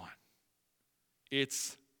gone.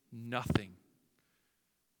 It's nothing.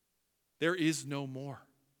 There is no more.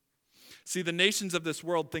 See, the nations of this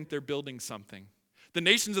world think they're building something. The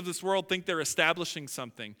nations of this world think they're establishing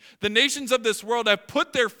something. The nations of this world have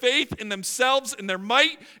put their faith in themselves, in their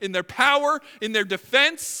might, in their power, in their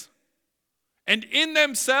defense, and in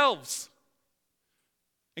themselves.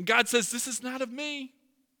 And God says, this is not of me.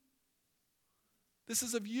 This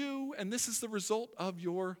is of you, and this is the result of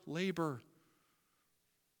your labor.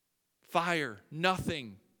 Fire,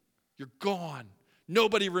 nothing. You're gone.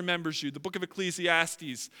 Nobody remembers you. The book of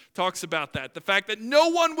Ecclesiastes talks about that. The fact that no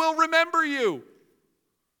one will remember you.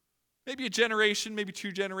 Maybe a generation, maybe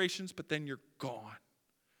 2 generations, but then you're gone.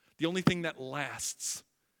 The only thing that lasts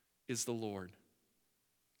is the Lord.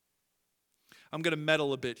 I'm going to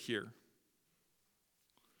meddle a bit here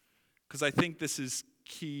because I think this is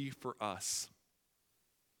key for us.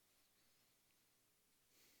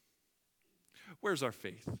 Where's our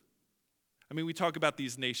faith? I mean, we talk about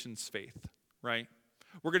these nations' faith, right?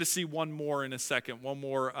 We're going to see one more in a second, one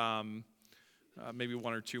more, maybe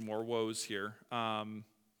 1 or 2 more woes here.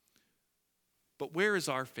 But where is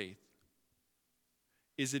our faith?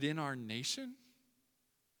 Is it in our nation?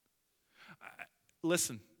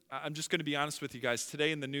 Listen, I'm just going to be honest with you guys.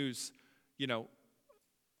 Today in the news,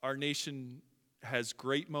 our nation has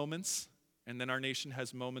great moments, and then our nation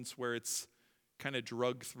has moments where it's kind of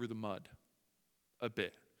dragged through the mud a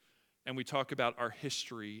bit. And we talk about our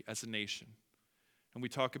history as a nation. And we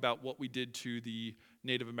talk about what we did to the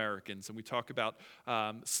Native Americans. And we talk about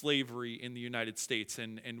slavery in the United States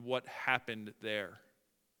and what happened there.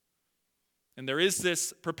 And there is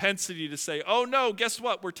this propensity to say, oh no, guess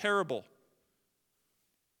what? We're terrible.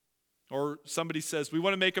 Or somebody says, we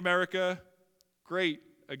want to make America great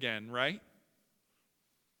again, right?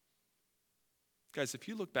 Guys, if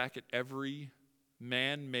you look back at every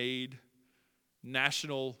man-made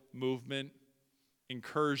national movement,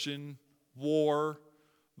 incursion, war,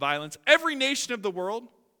 violence, every nation of the world,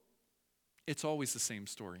 it's always the same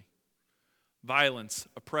story. Violence,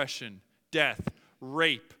 oppression, death,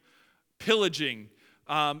 rape, pillaging.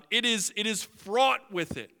 It is fraught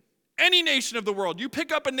with it. Any nation of the world. You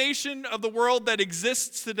pick up a nation of the world that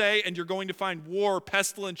exists today and you're going to find war,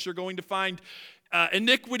 pestilence, you're going to find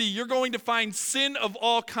iniquity, you're going to find sin of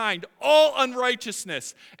all kind, all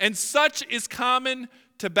unrighteousness. And such is common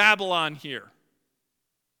to Babylon here.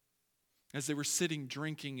 As they were sitting,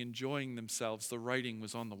 drinking, enjoying themselves, the writing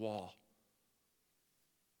was on the wall.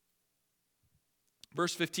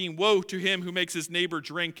 Verse 15, woe to him who makes his neighbor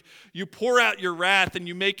drink. You pour out your wrath and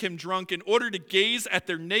you make him drunk. In order to gaze at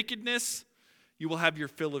their nakedness, you will have your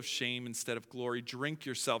fill of shame instead of glory. Drink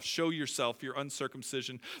yourself, show yourself your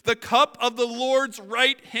uncircumcision. The cup of the Lord's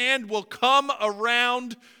right hand will come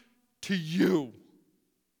around to you.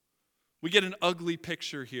 We get an ugly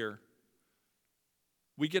picture here.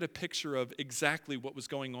 We get a picture of exactly what was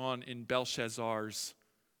going on in Belshazzar's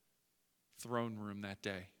throne room that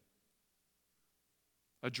day.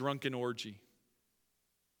 A drunken orgy.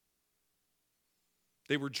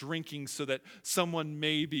 They were drinking so that someone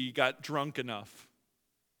maybe got drunk enough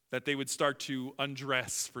that they would start to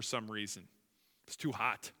undress for some reason. It's too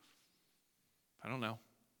hot. I don't know.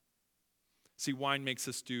 See, wine makes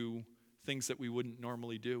us do things that we wouldn't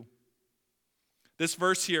normally do. This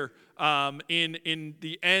verse here, in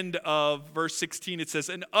the end of verse 16, it says,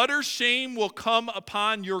 "An utter shame will come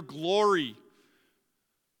upon your glory."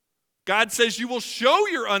 God says you will show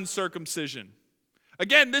your uncircumcision.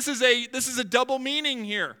 Again, this is a double meaning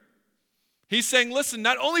here. He's saying, listen,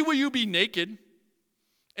 not only will you be naked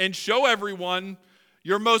and show everyone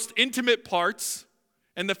your most intimate parts,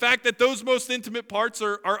 and the fact that those most intimate parts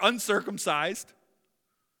are uncircumcised,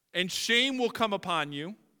 and shame will come upon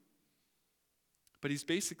you, but he's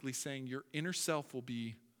basically saying your inner self will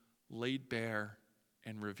be laid bare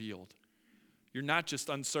and revealed. You're not just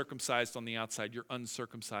uncircumcised on the outside, you're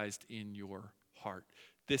uncircumcised in your heart.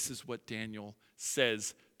 This is what Daniel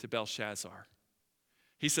says to Belshazzar.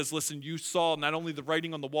 He says, listen, you saw not only the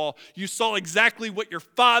writing on the wall, you saw exactly what your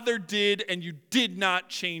father did, and you did not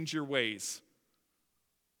change your ways.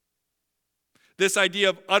 This idea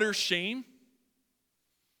of utter shame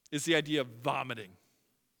is the idea of vomiting.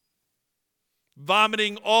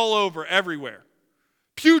 Vomiting all over, everywhere.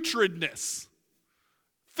 Putridness.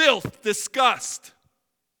 Filth, disgust.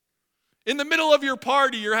 In the middle of your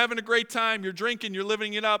party, you're having a great time, you're drinking, you're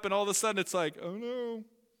living it up, and all of a sudden it's like, oh no,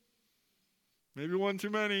 maybe one too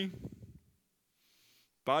many.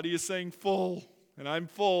 Body is saying full, and I'm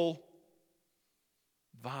full.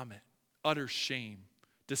 Vomit, utter shame,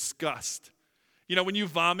 disgust. You know, when you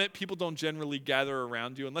vomit, people don't generally gather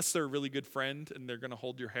around you unless they're a really good friend and they're going to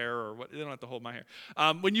hold your hair or what. They don't have to hold my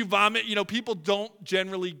hair. When you vomit, people don't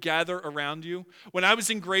generally gather around you. When I was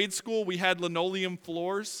in grade school, we had linoleum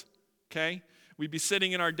floors, okay? We'd be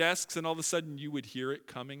sitting in our desks and all of a sudden you would hear it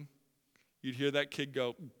coming. You'd hear that kid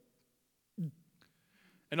go.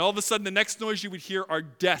 And all of a sudden the next noise you would hear are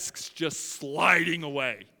desks just sliding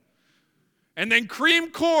away. And then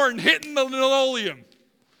cream corn hitting the linoleum.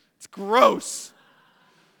 It's gross.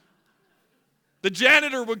 The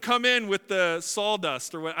janitor would come in with the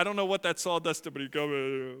sawdust, or I don't know what that sawdust did, but he'd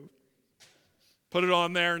go, put it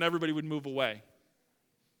on there, and everybody would move away.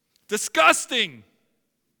 Disgusting.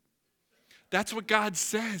 That's what God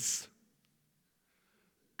says.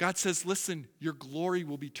 God says, listen, your glory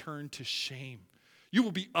will be turned to shame. You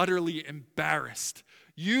will be utterly embarrassed.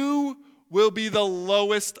 You will be the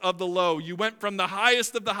lowest of the low. You went from the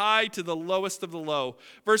highest of the high to the lowest of the low.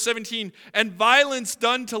 Verse 17, and violence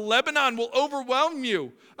done to Lebanon will overwhelm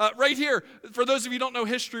you. Right here, for those of you who don't know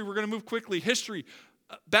history, we're going to move quickly. History,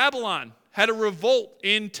 Babylon had a revolt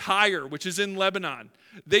in Tyre, which is in Lebanon.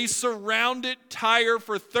 They surrounded Tyre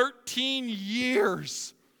for 13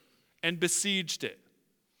 years and besieged it.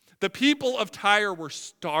 The people of Tyre were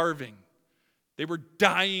starving. They were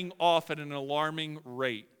dying off at an alarming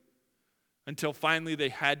rate. Until finally they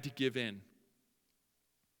had to give in.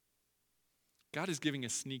 God is giving a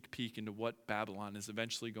sneak peek into what Babylon is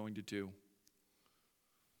eventually going to do.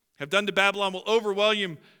 Have done to Babylon will overwhelm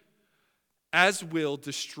you, as will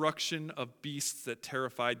destruction of beasts that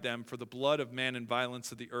terrified them, for the blood of man and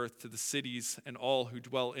violence of the earth to the cities and all who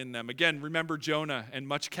dwell in them. Again, remember Jonah and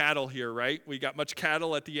much cattle here, right? We got much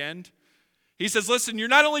cattle at the end. He says, listen, you're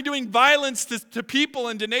not only doing violence to people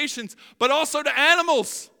and to nations, but also to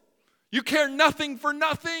animals. You care nothing for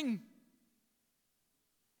nothing.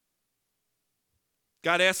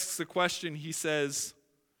 God asks the question, he says,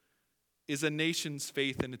 is a nation's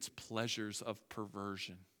faith in its pleasures of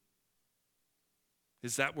perversion?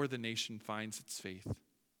 Is that where the nation finds its faith?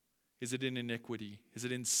 Is it in iniquity? Is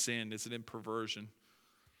it in sin? Is it in perversion?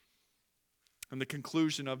 And the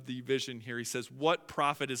conclusion of the vision here, he says, what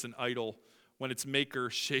profit is an idol when its maker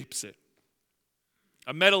shapes it?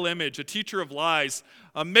 A metal image, a teacher of lies,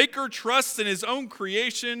 a maker trusts in his own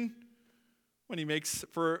creation when he makes,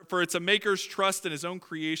 for it's a maker's trust in his own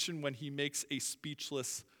creation when he makes a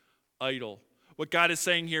speechless idol. What God is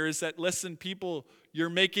saying here is that, listen, people, you're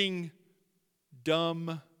making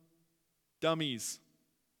dummies.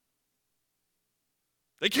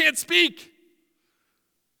 They can't speak.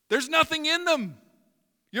 There's nothing in them.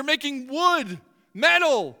 You're making wood,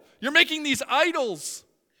 metal. You're making these idols.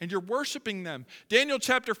 And you're worshiping them. Daniel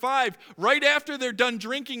chapter 5, right after they're done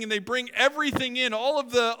drinking and they bring everything in, all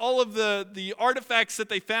of the artifacts that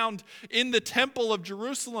they found in the temple of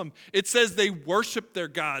Jerusalem, it says they worship their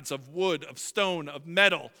gods of wood, of stone, of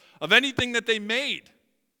metal, of anything that they made.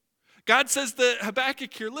 God says to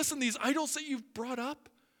Habakkuk here, listen, these idols that you've brought up,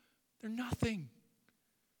 they're nothing.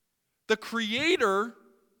 The creator,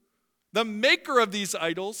 the maker of these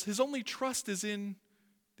idols, his only trust is in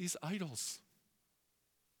these idols.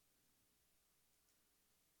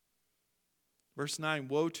 Verse 9,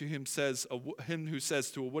 woe to him who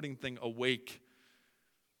says to a wooden thing, awake,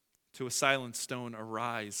 to a silent stone,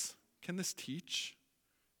 arise. Can this teach?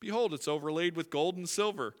 Behold, it's overlaid with gold and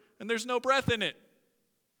silver, and there's no breath in it.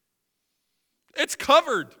 It's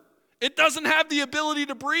covered. It doesn't have the ability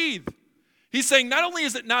to breathe. He's saying not only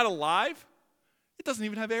is it not alive, it doesn't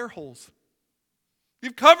even have air holes.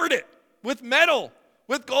 You've covered it with metal,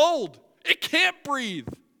 with gold. It can't breathe.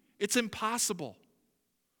 It's impossible.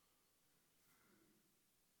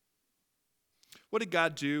 What did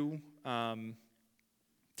God do to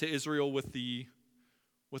Israel with the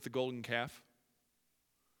golden calf?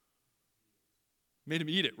 Made them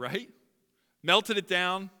eat it, right? Melted it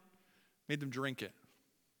down, made them drink it.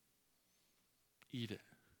 Eat it.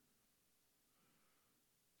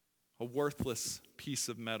 A worthless piece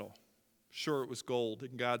of metal. Sure, it was gold.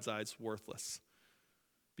 In God's eyes, worthless.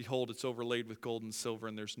 Behold, it's overlaid with gold and silver,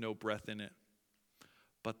 and there's no breath in it.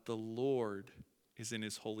 But the Lord is in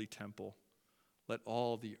his holy temple. Let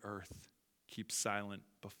all the earth keep silent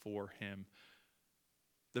before him.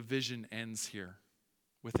 The vision ends here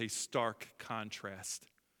with a stark contrast.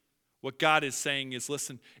 What God is saying is,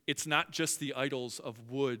 listen, it's not just the idols of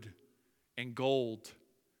wood and gold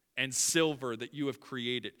and silver that you have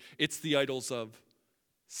created. It's the idols of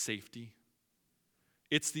safety.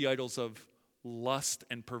 It's the idols of lust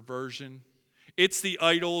and perversion. It's the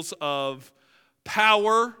idols of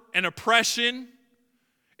power and oppression.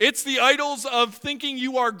 It's the idols of thinking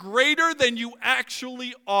you are greater than you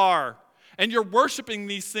actually are. And you're worshiping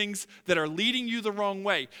these things that are leading you the wrong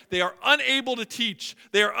way. They are unable to teach.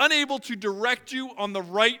 They are unable to direct you on the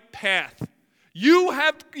right path. You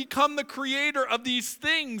have become the creator of these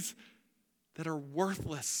things that are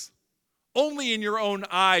worthless. Only in your own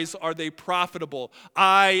eyes are they profitable.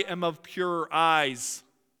 I am of purer eyes,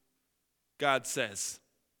 God says.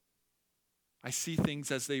 I see things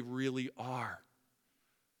as they really are.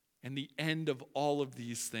 And the end of all of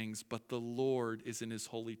these things, but the Lord is in his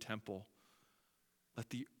holy temple. Let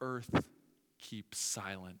the earth keep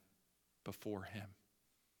silent before him.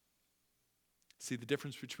 See the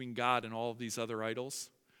difference between God and all of these other idols?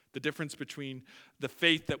 The difference between the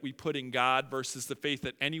faith that we put in God versus the faith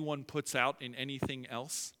that anyone puts out in anything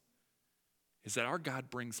else is that our God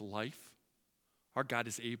brings life. Our God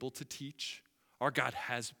is able to teach. Our God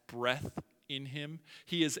has breath in him.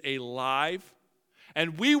 He is alive.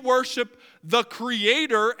 And we worship the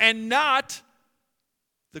creator and not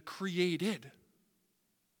the created.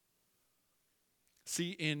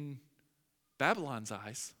 See, in Babylon's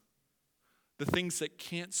eyes, the things that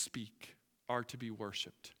can't speak are to be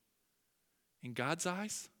worshiped. In God's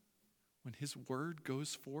eyes, when his word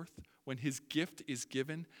goes forth, when his gift is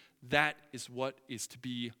given, that is what is to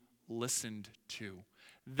be listened to.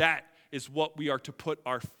 That is what we are to put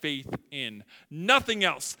our faith in. Nothing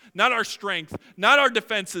else. Not our strength, not our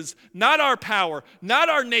defenses, not our power, not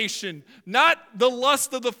our nation, not the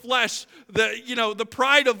lust of the flesh, the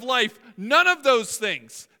pride of life. None of those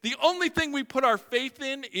things. The only thing we put our faith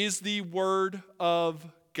in is the word of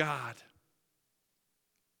God.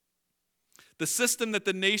 The system that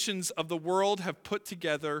the nations of the world have put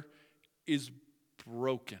together is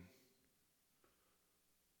broken.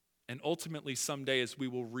 And ultimately someday, as we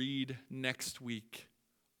will read next week,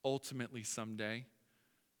 ultimately someday,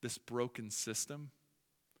 this broken system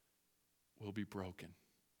will be broken.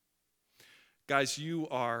 Guys,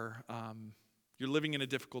 you're living in a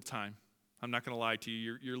difficult time. I'm not going to lie to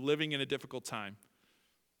you. You're living in a difficult time.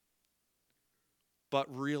 But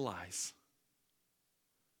realize,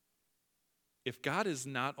 if God is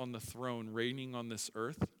not on the throne reigning on this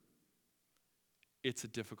earth, it's a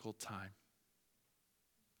difficult time.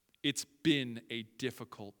 It's been a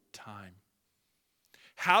difficult time.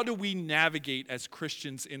 How do we navigate as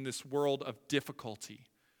Christians in this world of difficulty?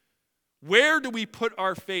 Where do we put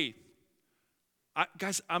our faith?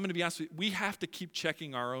 Guys, I'm going to be honest with you. We have to keep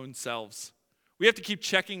checking our own selves. We have to keep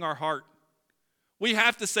checking our heart. We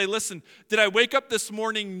have to say, listen, did I wake up this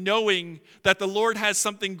morning knowing that the Lord has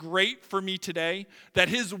something great for me today? That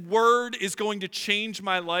his word is going to change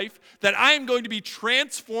my life? That I am going to be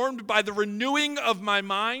transformed by the renewing of my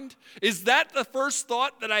mind? Is that the first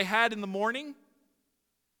thought that I had in the morning?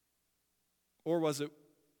 Or was it,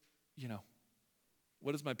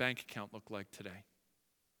 what does my bank account look like today?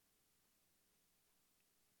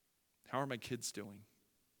 How are my kids doing?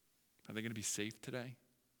 Are they going to be safe today?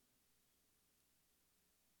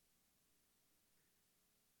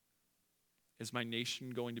 Is my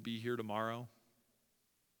nation going to be here tomorrow?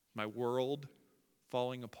 My world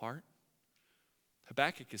falling apart?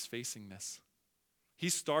 Habakkuk is facing this. He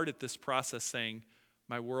started this process saying,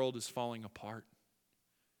 my world is falling apart.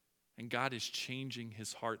 And God is changing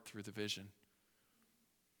his heart through the vision.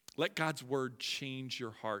 Let God's word change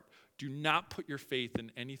your heart. Do not put your faith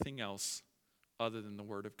in anything else other than the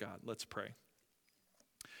word of God. Let's pray.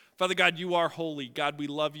 Father God, you are holy. God, we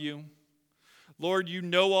love you. Lord, you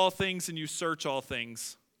know all things and you search all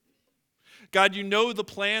things. God, you know the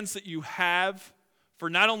plans that you have for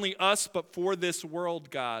not only us, but for this world,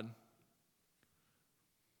 God.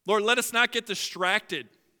 Lord, let us not get distracted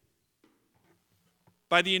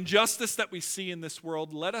by the injustice that we see in this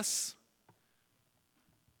world. Let us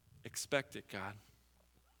expect it, God.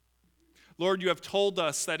 Lord, you have told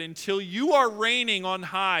us that until you are reigning on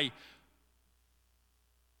high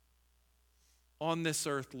on this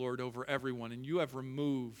earth, Lord, over everyone, and you have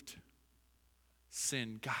removed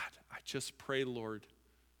sin. God, I just pray, Lord,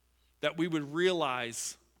 that we would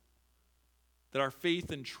realize that our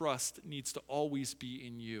faith and trust needs to always be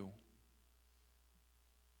in you.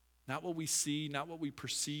 Not what we see, not what we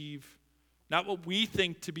perceive, not what we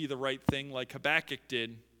think to be the right thing like Habakkuk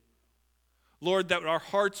did. Lord, that our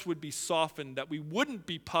hearts would be softened, that we wouldn't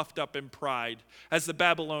be puffed up in pride as the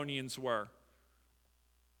Babylonians were.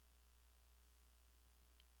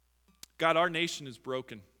 God, our nation is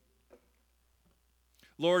broken.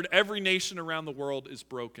 Lord, every nation around the world is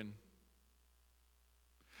broken.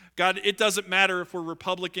 God, it doesn't matter if we're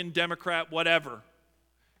Republican, Democrat, whatever.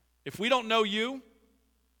 If we don't know you,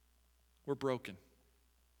 we're broken.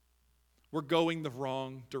 We're going the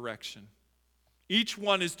wrong direction. Each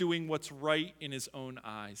one is doing what's right in his own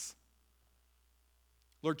eyes.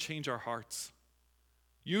 Lord, change our hearts.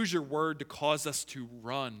 Use your word to cause us to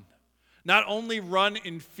run. Not only run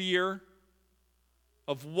in fear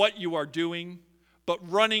of what you are doing, but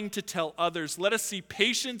running to tell others. Let us see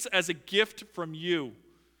patience as a gift from you.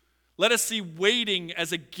 Let us see waiting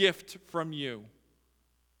as a gift from you.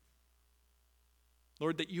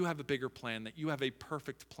 Lord, that you have a bigger plan, that you have a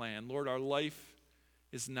perfect plan. Lord, our life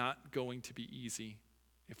is not going to be easy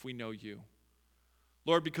if we know you.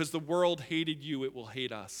 Lord, because the world hated you, it will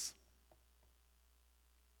hate us.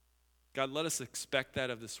 God, let us expect that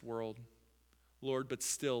of this world. Lord, but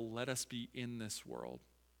still, let us be in this world,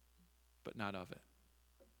 but not of it.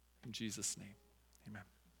 In Jesus' name, amen.